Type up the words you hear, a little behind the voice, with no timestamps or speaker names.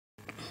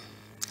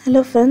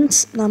Hello friends,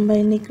 நம்ம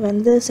இன்னைக்கு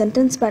வந்து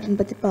சென்டென்ஸ் பேட்டர்ன்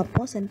பற்றி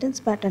பார்ப்போம். சென்டென்ஸ்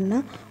பேட்டர்ன்னா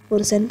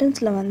ஒரு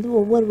சென்டென்ஸில் வந்து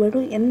ஒவ்வொரு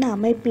வேர்டும் என்ன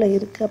அமைப்பில்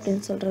இருக்குது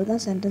அப்படின்னு சொல்கிறது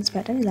தான் சென்டென்ஸ்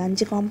பேட்டர்ன். இதில்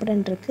 5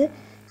 காம்பனண்ட் இருக்குது: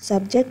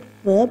 subject,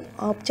 verb,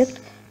 object,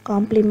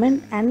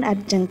 complement and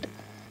adjunct.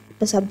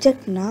 இப்போ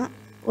சப்ஜெக்ட்னா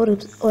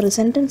ஒரு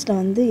சென்டென்ஸில்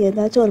வந்து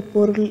ஏதாச்சும் ஒரு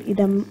பொருள்,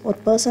 இடம், ஒரு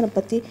பர்சனை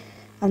பற்றி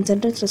அந்த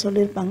சென்டென்ஸில்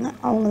சொல்லியிருப்பாங்க.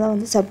 அவங்க தான்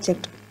வந்து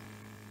சப்ஜெக்ட்.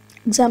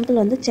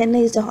 எக்ஸாம்பிள் வந்து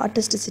Chennai is the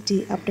hottest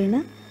city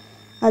அப்படின்னா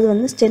அது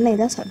வந்து சென்னை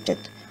தான்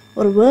சப்ஜெக்ட்.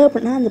 ஒரு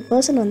வேர்ப்னா அந்த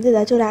பர்சன் வந்து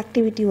ஏதாச்சும் ஒரு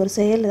ஆக்டிவிட்டி, ஒரு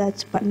செயல்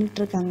ஏதாச்சும்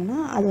பண்ணிகிட்ருக்காங்கன்னா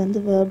அது வந்து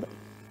வேர்ப்.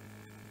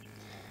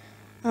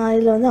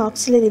 இதில் வந்து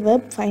ஆக்சிலரி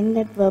வேர்ப்,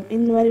 ஃபைனைட் வேர்ப்,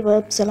 இந்த மாதிரி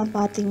வேர்ப்ஸ் எல்லாம்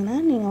பார்த்தீங்கன்னா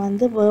நீங்கள்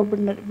வந்து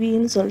வேர்ப்னு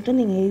வீன்னு சொல்லிட்டு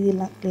நீங்கள்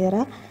எழுதிடலாம்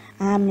கிளியராக.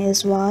 ஆம்,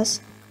 S, was,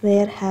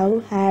 where, have,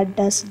 had,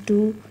 does, two,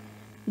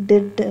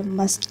 did,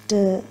 must,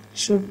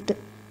 should,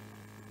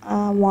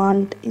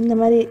 want, இந்த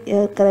மாதிரி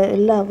இருக்கிற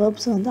எல்லா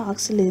வேர்ப்ஸும் வந்து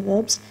ஆக்சிலரி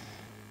வேர்ப்ஸ்.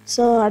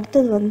 ஸோ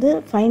அடுத்தது வந்து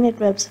ஃபைனைட்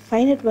வேர்ப்ஸ்.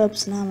 ஃபைனைட்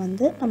வேர்ப்ஸ்னால்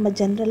வந்து நம்ம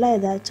ஜென்ரலாக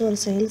ஏதாச்சும் ஒரு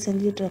செயல்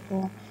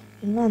செஞ்சிகிட்ருக்கோம்,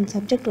 இல்லைன்னா அந்த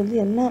சப்ஜெக்ட் வந்து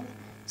என்ன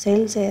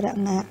செயல்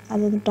செய்கிறாங்க,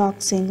 அது வந்து talk,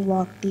 Singh,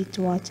 walk, teach,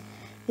 watch,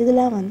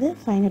 இதெல்லாம் வந்து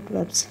ஃபைனைட்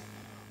வேர்ப்ஸ்.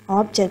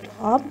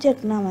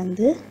 ஆப்ஜெக்ட்னால்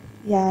வந்து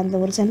அந்த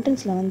ஒரு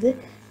சென்டென்ஸில் வந்து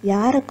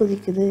யாரை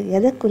குறிக்குது,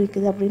 எதை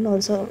குறிக்குது அப்படின்னு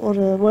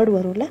ஒரு வேர்டு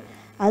வரும்ல,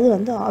 அது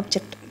வந்து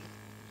ஆப்ஜெக்ட்.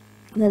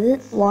 அதாவது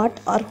வாட்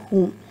ஆர்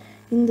ஹூம்,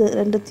 இந்த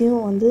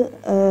ரெண்டுத்தையும் வந்து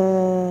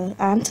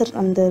ஆன்சர்,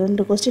 அந்த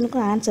 2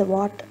 கொஸ்டினுக்கும் ஆன்சர்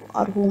வாட்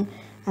ஆர் ஹூம்,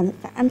 அந்த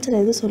ஆன்சர்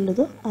எது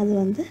சொல்லுதோ அது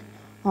வந்து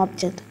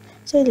ஆப்ஜெக்ட்.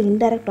 ஸோ இதில்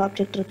இன்டைரக்ட்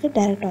ஆப்ஜெக்ட் இருக்குது,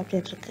 டைரக்ட்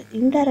ஆப்ஜெக்ட் இருக்குது.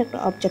 இன்டைரக்ட்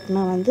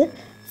ஆப்ஜெக்ட்னால் வந்து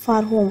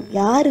ஃபார் ஹூம்,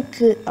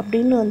 யாருக்கு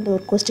அப்படின்னு வந்து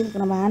ஒரு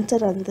கொஸ்டினுக்கு நம்ம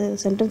ஆன்சர் வந்து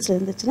சென்டென்ஸில்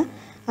இருந்துச்சுன்னா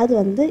அது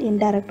வந்து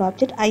இன்டைரக்ட்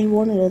ஆப்ஜெக்ட்,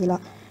 ஐஓன்னு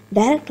எழுதலாம்.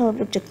 டைரக்ட்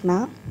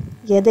ஆப்ஜெக்ட்னால்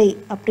எதை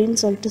அப்படின்னு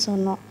சொல்லிட்டு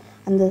சொன்னோம்,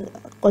 அந்த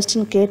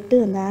கொஸ்டின் கேட்டு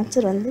அந்த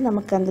ஆன்சர் வந்து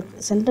நமக்கு அந்த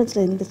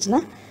சென்டென்ஸில்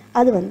இருந்துச்சுன்னா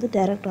அது வந்து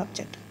டைரக்ட்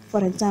ஆப்ஜெக்ட்.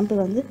 ஃபார் எக்ஸாம்பிள்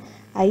வந்து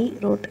ஐ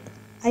ரோட்,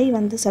 ஐ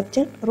வந்து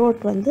சப்ஜெக்ட்,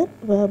 ரோட் வந்து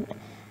verb.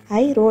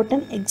 I wrote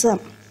an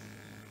exam.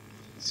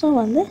 So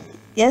வந்து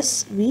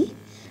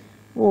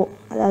எஸ்விஓ,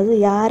 அதாவது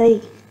யாரை,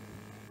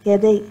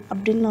 எதை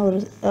அப்படின்னு ஒரு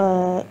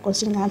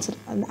கொஸ்டினுக்கு ஆன்சர்,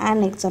 அந்த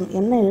ஆன் எக்ஸாம்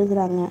என்ன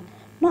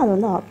எழுதுகிறாங்கன்னா அது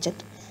வந்து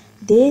ஆப்ஜெக்ட்.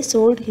 தே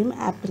சோல்ட் ஹிம்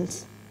ஆப்பிள்ஸ்,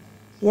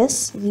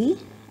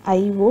 எஸ்விஐஓடிஓ,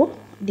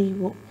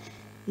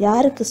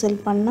 யாருக்கு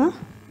செல் பண்ணால்,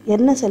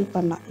 என்ன செல்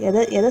பண்ணால்,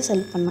 எதை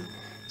செல் பண்ணால்.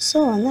 ஸோ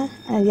வந்து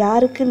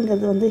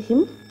யாருக்குங்கிறது வந்து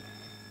ஹிம்,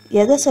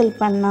 எதை செல்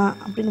பண்ணா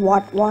அப்படின்னு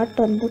வாட்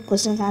வந்து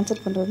கொஸ்டினுக்கு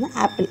ஆன்சர் பண்ணுறது வந்து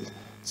ஆப்பிள்.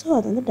 ஸோ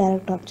அது வந்து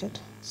direct object.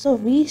 So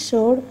we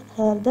showed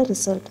her the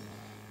result.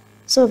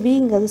 So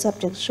விங்கிறது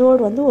subject, ஷோட்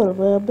வந்து ஒரு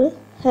வேர்பு,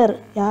 ஹர்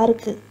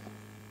யாருக்கு,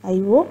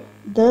 ஐஓ,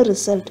 த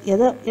ரிசல்ட்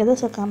எதை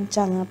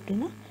காமிச்சாங்க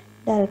அப்படின்னா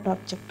டைரக்ட்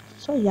ஆப்ஜெக்ட்.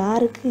 ஸோ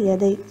யாருக்கு,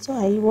 எதை, so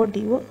IO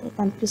DO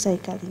confuse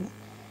ஆகிக்காதீங்க.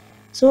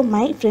 So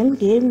my friend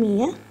gave me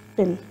a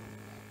pen,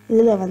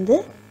 இதில் வந்து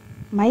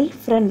மை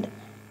ஃப்ரெண்ட்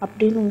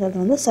அப்படின்னுங்கிறது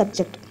வந்து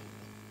சப்ஜெக்ட்.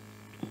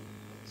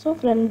 ஸோ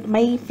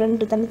மை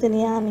ஃப்ரெண்டு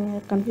தனித்தனியாக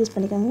நீங்கள் கன்ஃபியூஸ்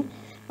பண்ணிக்காங்க.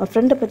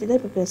 ஃப்ரெண்டை பற்றி தான்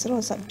இப்போ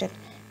பேசுகிறோம், சப்ஜெக்ட்.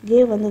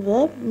 கேவ் வந்து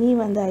வேர்ப், மீ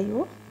வந்து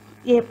ஐஓ,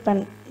 ஏ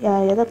பென்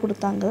எதை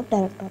கொடுத்தாங்கிறது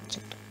டைரக்ட்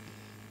ஆப்ஜெக்ட்.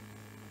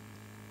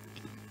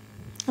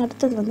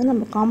 அடுத்தது வந்து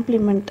நம்ம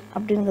காம்ப்ளிமெண்ட்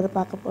அப்படிங்கிறத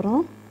பார்க்க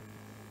போகிறோம்.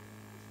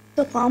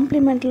 ஸோ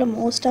காம்ப்ளிமெண்ட்டில்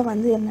மோஸ்ட்டாக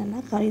வந்து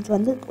என்னென்னா இது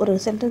வந்து ஒரு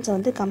சென்டென்ஸை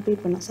வந்து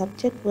கம்ப்ளீட் பண்ணும்.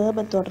 சப்ஜெக்ட்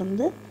வேர்பை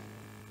தொடர்ந்து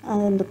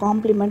இந்த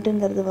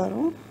காம்ப்ளிமெண்ட்டுங்கிறது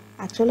வரும்.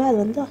 ஆக்சுவலாக அது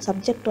வந்து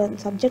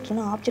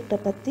சப்ஜெக்ட்னா ஆப்ஜெக்டை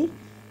பற்றி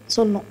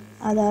சொல்லும்.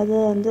 அதாவது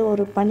வந்து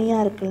ஒரு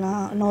பணியாக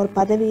இருக்கலாம், இன்னும் ஒரு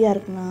பதவியாக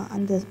இருக்கலாம்,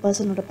 அந்த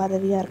பர்சனோட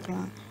பதவியாக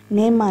இருக்கலாம்,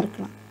 நேமாக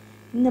இருக்கலாம்.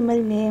 இந்த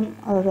மாதிரி நேம்,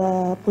 ஒரு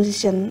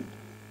பொசிஷன்,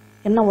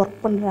 என்ன ஒர்க்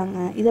பண்ணுறாங்க,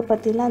 இதை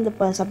பற்றிலாம் அந்த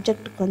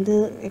சப்ஜெக்ட்டுக்கு வந்து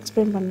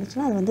எக்ஸ்பிளைன்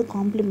பண்ணுச்சுன்னா அது வந்து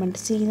காம்ப்ளிமெண்ட்,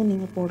 சின்னு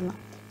நீங்கள் போடலாம்.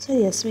 ஸோ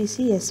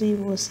எஸ்விசி,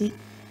 எஸ்விஓசி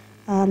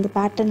அந்த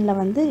பேட்டர்னில்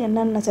வந்து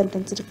என்னென்ன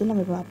சென்டென்ஸ் இருக்குதுன்னு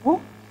நம்ம பார்ப்போம்.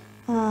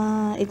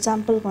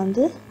 எக்ஸாம்பிளுக்கு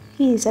வந்து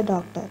he is a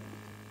doctor,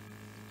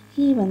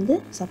 he வந்து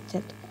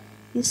சப்ஜெக்ட்,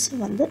 இஸ்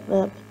வந்து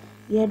வேர்ப்,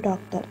 ஏ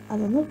டாக்டர்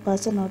அது வந்து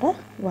பர்சனோட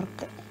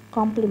ஒர்க்கு,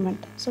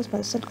 காம்ப்ளிமெண்ட். ஸோ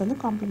பர்சனுக்கு வந்து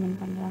காம்ப்ளிமெண்ட்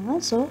பண்ணுறாங்க,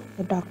 so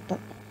a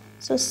doctor.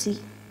 So C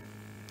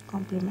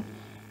complement.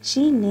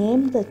 She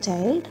name the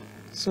child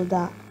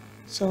Sudha.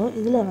 So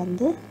இதில்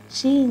வந்து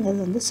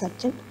ஷீங்கிறது வந்து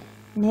சப்ஜெக்ட்,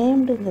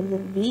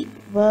 நேம்டுங்கிறது வி,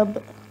 வேர்ப்,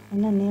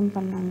 என்ன நேம்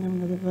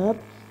பண்ணாங்கங்கிறது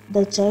வேர்ப்,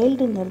 த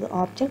சைல்டுங்கிறது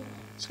ஆப்ஜெக்ட்,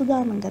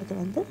 சுதானுங்கிறது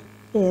வந்து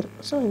பேர்.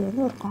 ஸோ இது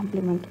வந்து ஒரு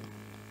காம்ப்ளிமெண்ட்.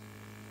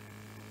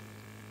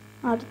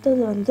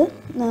 அடுத்தது வந்து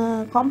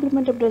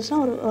காம்ப்ளிமெண்ட் எப்படி வச்சுன்னா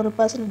ஒரு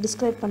பர்சனை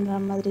டிஸ்கிரைப் பண்ணுற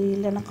மாதிரி,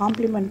 இல்லைன்னா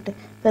காம்ப்ளிமெண்ட்டு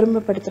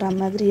பெருமைப்படுத்துகிற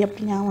மாதிரி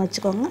அப்படி ஞாபகம்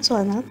வச்சுக்கோங்க. ஸோ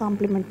அதனால்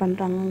காம்ப்ளிமெண்ட்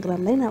பண்ணுறாங்கங்கிற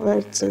மாதிரி நான்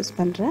வேர்ட்ஸ் யூஸ்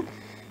பண்ணுறேன்.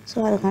 ஸோ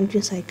அதை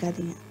கன்ஃபியூஸ்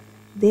ஆகிக்காதீங்க.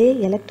 தே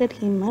எலெக்டட்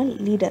ஹிம் அ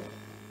leader.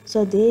 So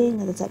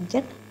தேங்கிறது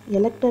subject,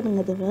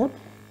 எலெக்டடுங்கிறது verb,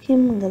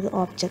 ஹிம்ங்கிறது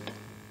object,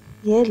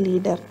 ஏ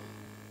லீடர்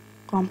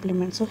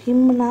காம்ப்ளிமெண்ட். ஸோ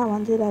ஹிம்னா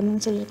வந்து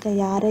என்னன்னு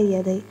சொல்லியிருக்கேன், யாரை,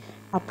 எதை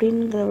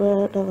அப்படிங்கிற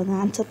வேர்டை வந்து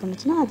ஆன்சர்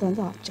பண்ணிச்சுன்னா அது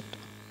வந்து ஆப்ஜெக்ட்.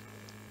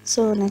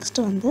 ஸோ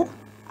நெக்ஸ்ட்டு வந்து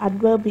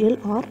அட்வர்பியல்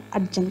ஆர்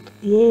அட்ஜங்க்ட்,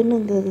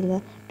 ஏனுங்கிறதுல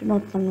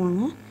நோட்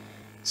பண்ணுவாங்க.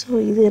 ஸோ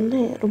இது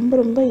என்ன ரொம்ப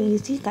ரொம்ப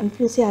ஈஸி,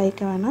 கன்ஃபியூஸே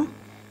ஆகிக்க வேணாம்.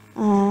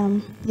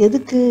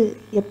 எதுக்கு,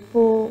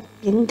 எப்போ,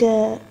 எங்கே,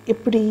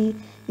 எப்படி,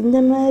 இந்த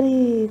மாதிரி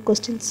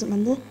கொஸ்டின்ஸ்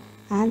வந்து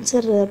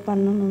ஆன்சர்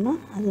பண்ணணும்னா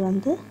அது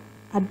வந்து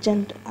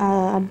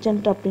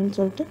அர்ஜென்ட் அப்படின்னு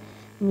சொல்லிட்டு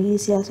நம்ம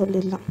ஈஸியாக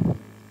சொல்லிடலாம்.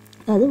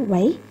 அதாவது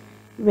வை,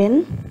 when,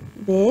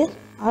 where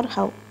are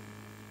have.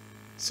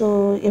 So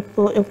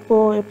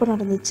எப்போ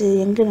நடந்துச்சு,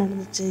 எங்கே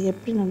நடந்துச்சு,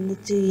 எப்படி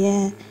நடந்துச்சு,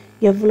 ஏன்,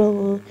 எவ்வளோ,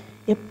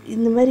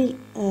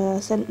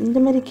 இந்த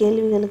மாதிரி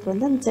கேள்விகளுக்கு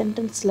வந்து அந்த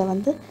சென்டென்ஸில்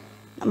வந்து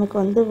நமக்கு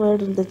வந்து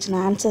வேர்டு இருந்துச்சுன்னா,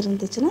 ஆன்சர்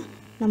இருந்துச்சுன்னா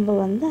நம்ம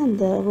வந்து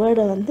அந்த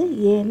வேர்டை வந்து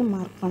ஏன்னு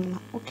மார்க்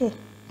பண்ணலாம். ஓகே,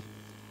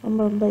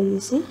 ரொம்ப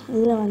ஈஸி.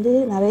 இதில் வந்து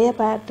நிறைய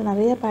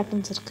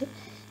பேட்டர்ன்ஸ் இருக்குது.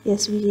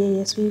 எஸ்விஏ,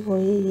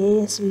 எஸ்விஓஏ,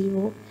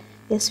 ஏஎஸ்விஓ,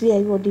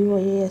 எஸ்விஐஓ,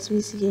 டிஓஏ,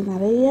 எஸ்விசிஏ,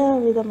 நிறைய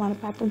விதமான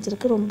பேட்டர்ன்ஸ்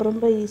இருக்குது.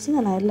 ரொம்ப ஈஸி.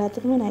 நான்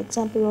எல்லாத்துக்குமே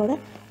எக்ஸாம்பிளோட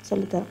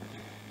சொல்லித்தரேன்.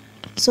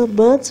 So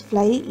birds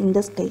fly in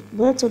the sky.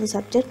 Birds வந்து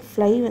சப்ஜெக்ட்,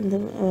 ஃப்ளை வந்து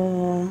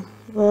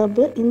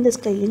வேர்பு, இன் த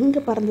ஸ்கை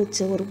எங்கே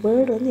பறந்துச்சு, ஒரு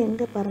பேர்டு வந்து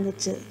எங்கே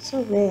பறந்துச்சு. So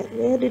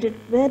where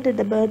did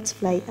the birds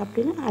fly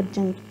அப்படின்னு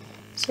அட்ஜென்ட்.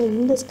 ஸோ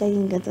இந்த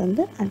ஸ்கைங்கிறது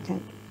வந்து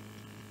அட்ஜென்ட்.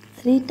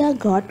 ரீட்டா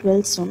காட்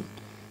வெல் சூன்.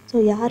 ஸோ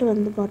யார்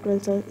வந்து காட்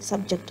வெல்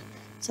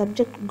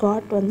சப்ஜெக்ட்,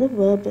 காட் வந்து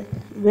வேர்பு,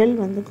 வெல்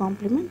வந்து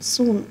காம்ப்ளிமெண்ட்,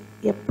 சூன்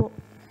எப்போ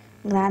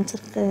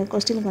ஆன்சர்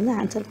கொஸ்டினுக்கு வந்து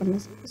ஆன்சர்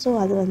பண்ணுது. ஸோ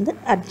அது வந்து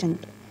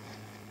அர்ஜென்ட்.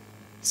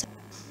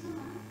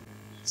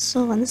 ஸோ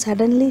வந்து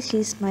சடன்லி ஷீ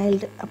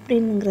ஸ்மைல்டு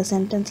அப்படிங்கிற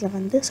சென்டென்ஸில்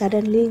வந்து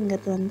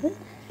சடன்லிங்கிறது வந்து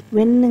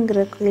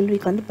வென்னுங்கிற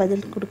கேள்விக்கு வந்து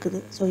பதில் கொடுக்குது.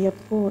 ஸோ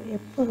எப்போ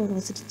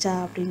சிரிச்சா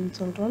அப்படின்னு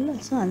சொல்கிறோம்ல.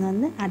 ஸோ அது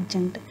வந்து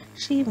அர்ஜென்ட்.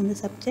 ஷீ வந்து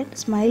சப்ஜெக்ட்,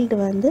 ஸ்மைல்டு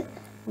வந்து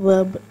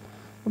வேர்பு.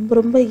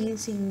 ரொம்ப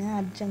ஈஸிங்க.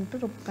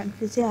 அர்ஜென்ட்டு ரொம்ப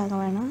கன்ஃபியூஸே ஆக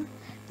வேணாம்.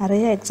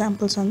 நிறைய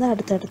எக்ஸாம்பிள்ஸ் வந்து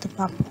அடுத்தடுத்து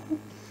பார்ப்போம்.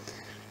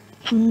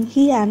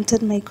 He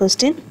answered my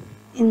question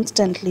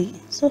instantly.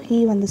 So he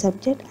வந்து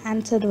சப்ஜெக்ட்,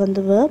 ஆன்சர்டு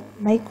வந்து வேர்ப்,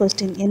 மை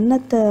கொஸ்டின்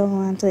என்னத்தை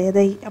ஆன்சர்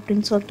எதை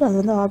அப்படின்னு சொல்லிட்டு அது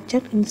வந்து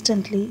ஆப்ஜெக்ட்.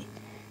 இன்ஸ்டன்ட்லி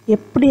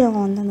எப்படி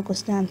அவன் வந்து அந்த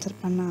கொஸ்டின் ஆன்சர்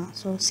பண்ணான்,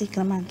 ஸோ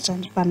சீக்கிரமாக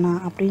ஆன்சர்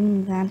பண்ணான்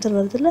அப்படின்னு ஆன்சர்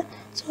வருதுல்ல.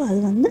 ஸோ அது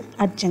வந்து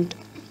அர்ஜென்ட்.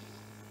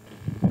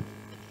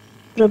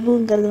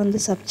 பிரபுங்கிறது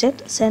வந்து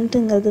subject,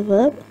 சென்ட்டுங்கிறது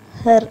verb,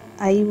 her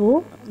IO,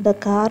 the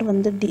car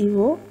வந்து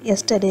டிஓ,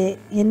 எஸ்டர்டே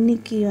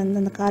என்னைக்கு வந்து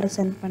அந்த காரை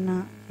சென்ட் பண்ணா,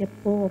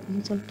 எப்போ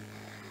அப்படின்னு சொல்லிட்டு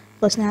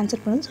கொஸ்டின்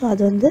ஆன்சர் பண்ணுது. ஸோ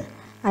அது வந்து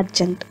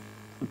அர்ஜென்ட்.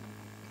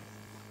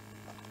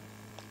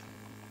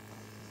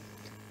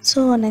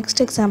 ஸோ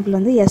நெக்ஸ்ட் எக்ஸாம்பிள்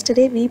வந்து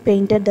yesterday we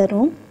painted the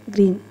room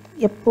green.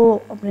 எப்போ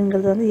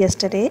அப்படிங்கிறது வந்து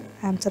எஸ்டர்டே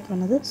ஆன்சர்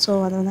பண்ணுது. ஸோ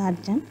அது வந்து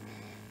அர்ஜென்ட்.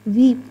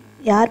 வி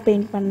யார்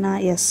பெயிண்ட் பண்ணா,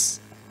 எஸ்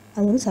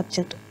அது வந்து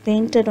சப்ஜெக்ட்,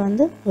 பெயிண்டட்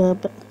வந்து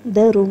வேர்ப்,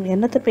 த ரூம்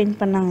என்னத்தை பெயிண்ட்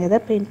பண்ணாங்க, எதை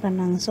பெயிண்ட்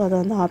பண்ணாங்க. ஸோ அது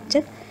வந்து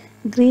ஆப்ஜெக்ட்.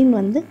 க்ரீன்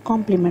வந்து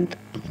complement.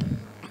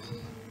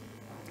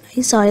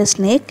 I saw a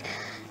snake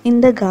in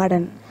the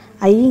garden.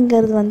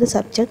 ஐங்கிறது வந்து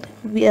சப்ஜெக்ட்,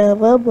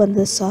 வேர்ப்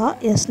வந்து saw,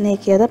 a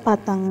snake எதை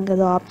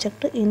பார்த்தாங்கிறது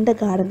ஆப்ஜெக்ட், in the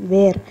garden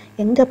வேர்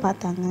எங்கே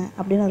பார்த்தாங்க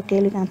அப்படின்னு ஒரு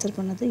கேள்விக்கு ஆன்சர்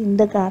பண்ணது in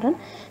the garden.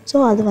 ஸோ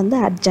அது வந்து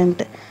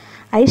urgent.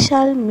 I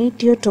shall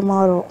meet you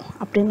tomorrow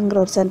அப்படிங்கிற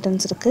ஒரு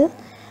சென்டென்ஸ் இருக்குது.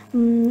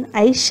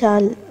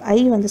 ஐ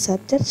வந்து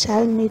சப்ஜெக்ட்,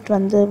 ஷால் மீட்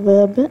வந்து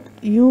வேர்பு,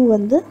 யூ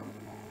வந்து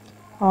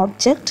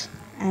ஆப்ஜெக்ட்,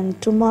 அண்ட்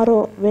டுமாரோ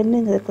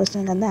வென்னுங்கிற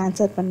கொஸ்டினுக்கு வந்து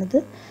ஆன்சர் பண்ணுது.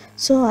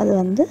 ஸோ அது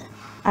வந்து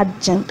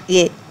அர்ஜென்ட்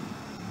ஏ.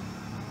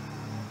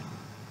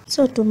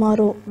 ஸோ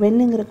டுமாரோ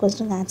வென்னுங்கிற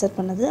கொஸ்டினுக்கு ஆன்சர்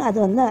பண்ணுது, அது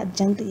வந்து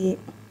urgent A.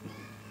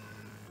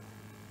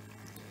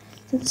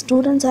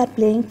 Students are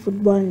playing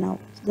football now.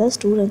 The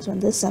students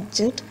வந்து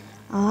சப்ஜெக்ட்,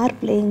 ஆர்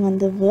பிளேயிங்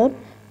வந்து வேர்ப்,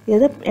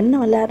 என்ன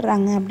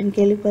விளையாடுறாங்க அப்படின்னு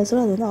கேள்வி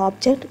பேசுகிறோம். அது வந்து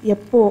ஆப்ஜெக்ட்.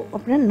 எப்போ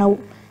அப்படின்னா நவ்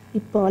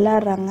இப்போ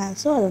விளையாடுறாங்க.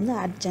 ஸோ அது வந்து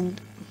urgent.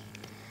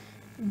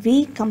 We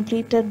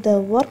completed the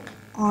work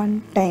on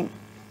time.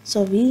 So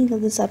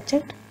விங்கிறது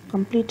subject,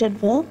 completed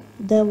verb,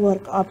 the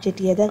work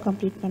object எதை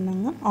கம்ப்ளீட்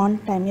பண்ணாங்க, ஆன்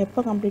டைம்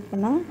எப்போ கம்ப்ளீட்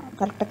பண்ணாங்க,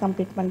 கரெக்டாக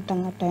கம்ப்ளீட்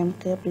பண்ணிட்டாங்க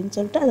டைமுக்கு அப்படின்னு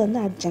சொல்லிட்டு அது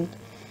வந்து அர்ஜென்ட்.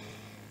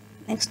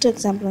 நெக்ஸ்ட்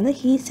எக்ஸாம்பிள் வந்து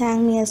he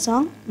song a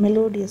song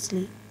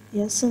மெலோடியஸ்லி.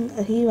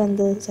 He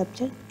வந்து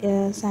சப்ஜெக்ட்,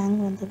 சாங்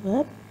வந்து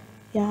வேர்ப்,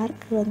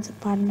 யாருக்கு வந்து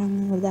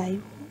பாடினாங்கிறது ஐஓ,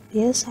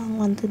 ஏ சாங்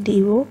வந்து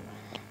டிஓ,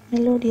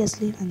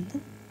 மெலோடியஸ்லி வந்து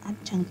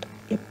அர்ஜென்ட்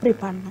எப்படி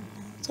பாடினாங்க.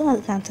 ஸோ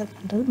அதுக்கு ஆன்சர்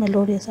பண்ணுறது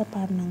மெலோடியஸாக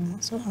பாடினாங்க.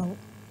 ஸோ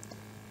ஆகும்.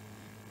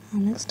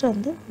 நெக்ஸ்ட்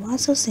வந்து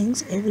Vasu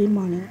Singh every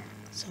morning.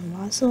 So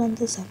Vasu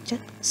வந்து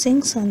சப்ஜெக்ட்,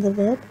 சிங்ஸ் வந்து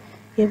வேர்ப்,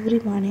 எவ்ரி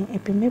மார்னிங்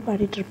எப்பயுமே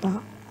பாடிட்டுருப்பான்,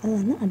 அது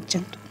வந்து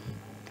அர்ஜென்ட்.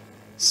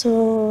 ஸோ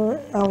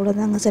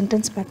அவ்வளோதாங்க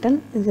சென்டென்ஸ் பேட்டர்ன்.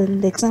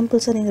 இந்த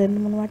எக்ஸாம்பிள்ஸை நீங்கள்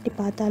 2-3 வாட்டி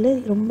பார்த்தாலே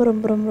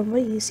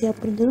ரொம்ப ஈஸியாக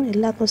புரிஞ்சிடும்.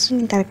 எல்லா கொஸ்டினும்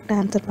நீங்கள்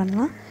கரெக்டாக ஆன்சர்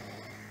பண்ணலாம்.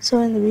 ஸோ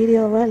இந்த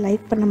வீடியோவை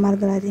லைக் பண்ண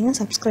மறந்துடாதீங்க,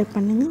 சப்ஸ்கிரைப்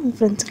பண்ணுங்கள், உங்கள்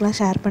ஃப்ரெண்ட்ஸ்க்கெலாம்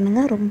ஷேர்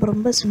பண்ணுங்கள்.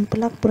 ரொம்ப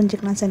சிம்பிளாக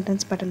புரிஞ்சுக்கலாம்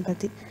சென்டென்ஸ் பேட்டர்ன்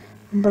பற்றி.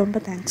 ரொம்ப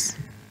தேங்க்ஸ்.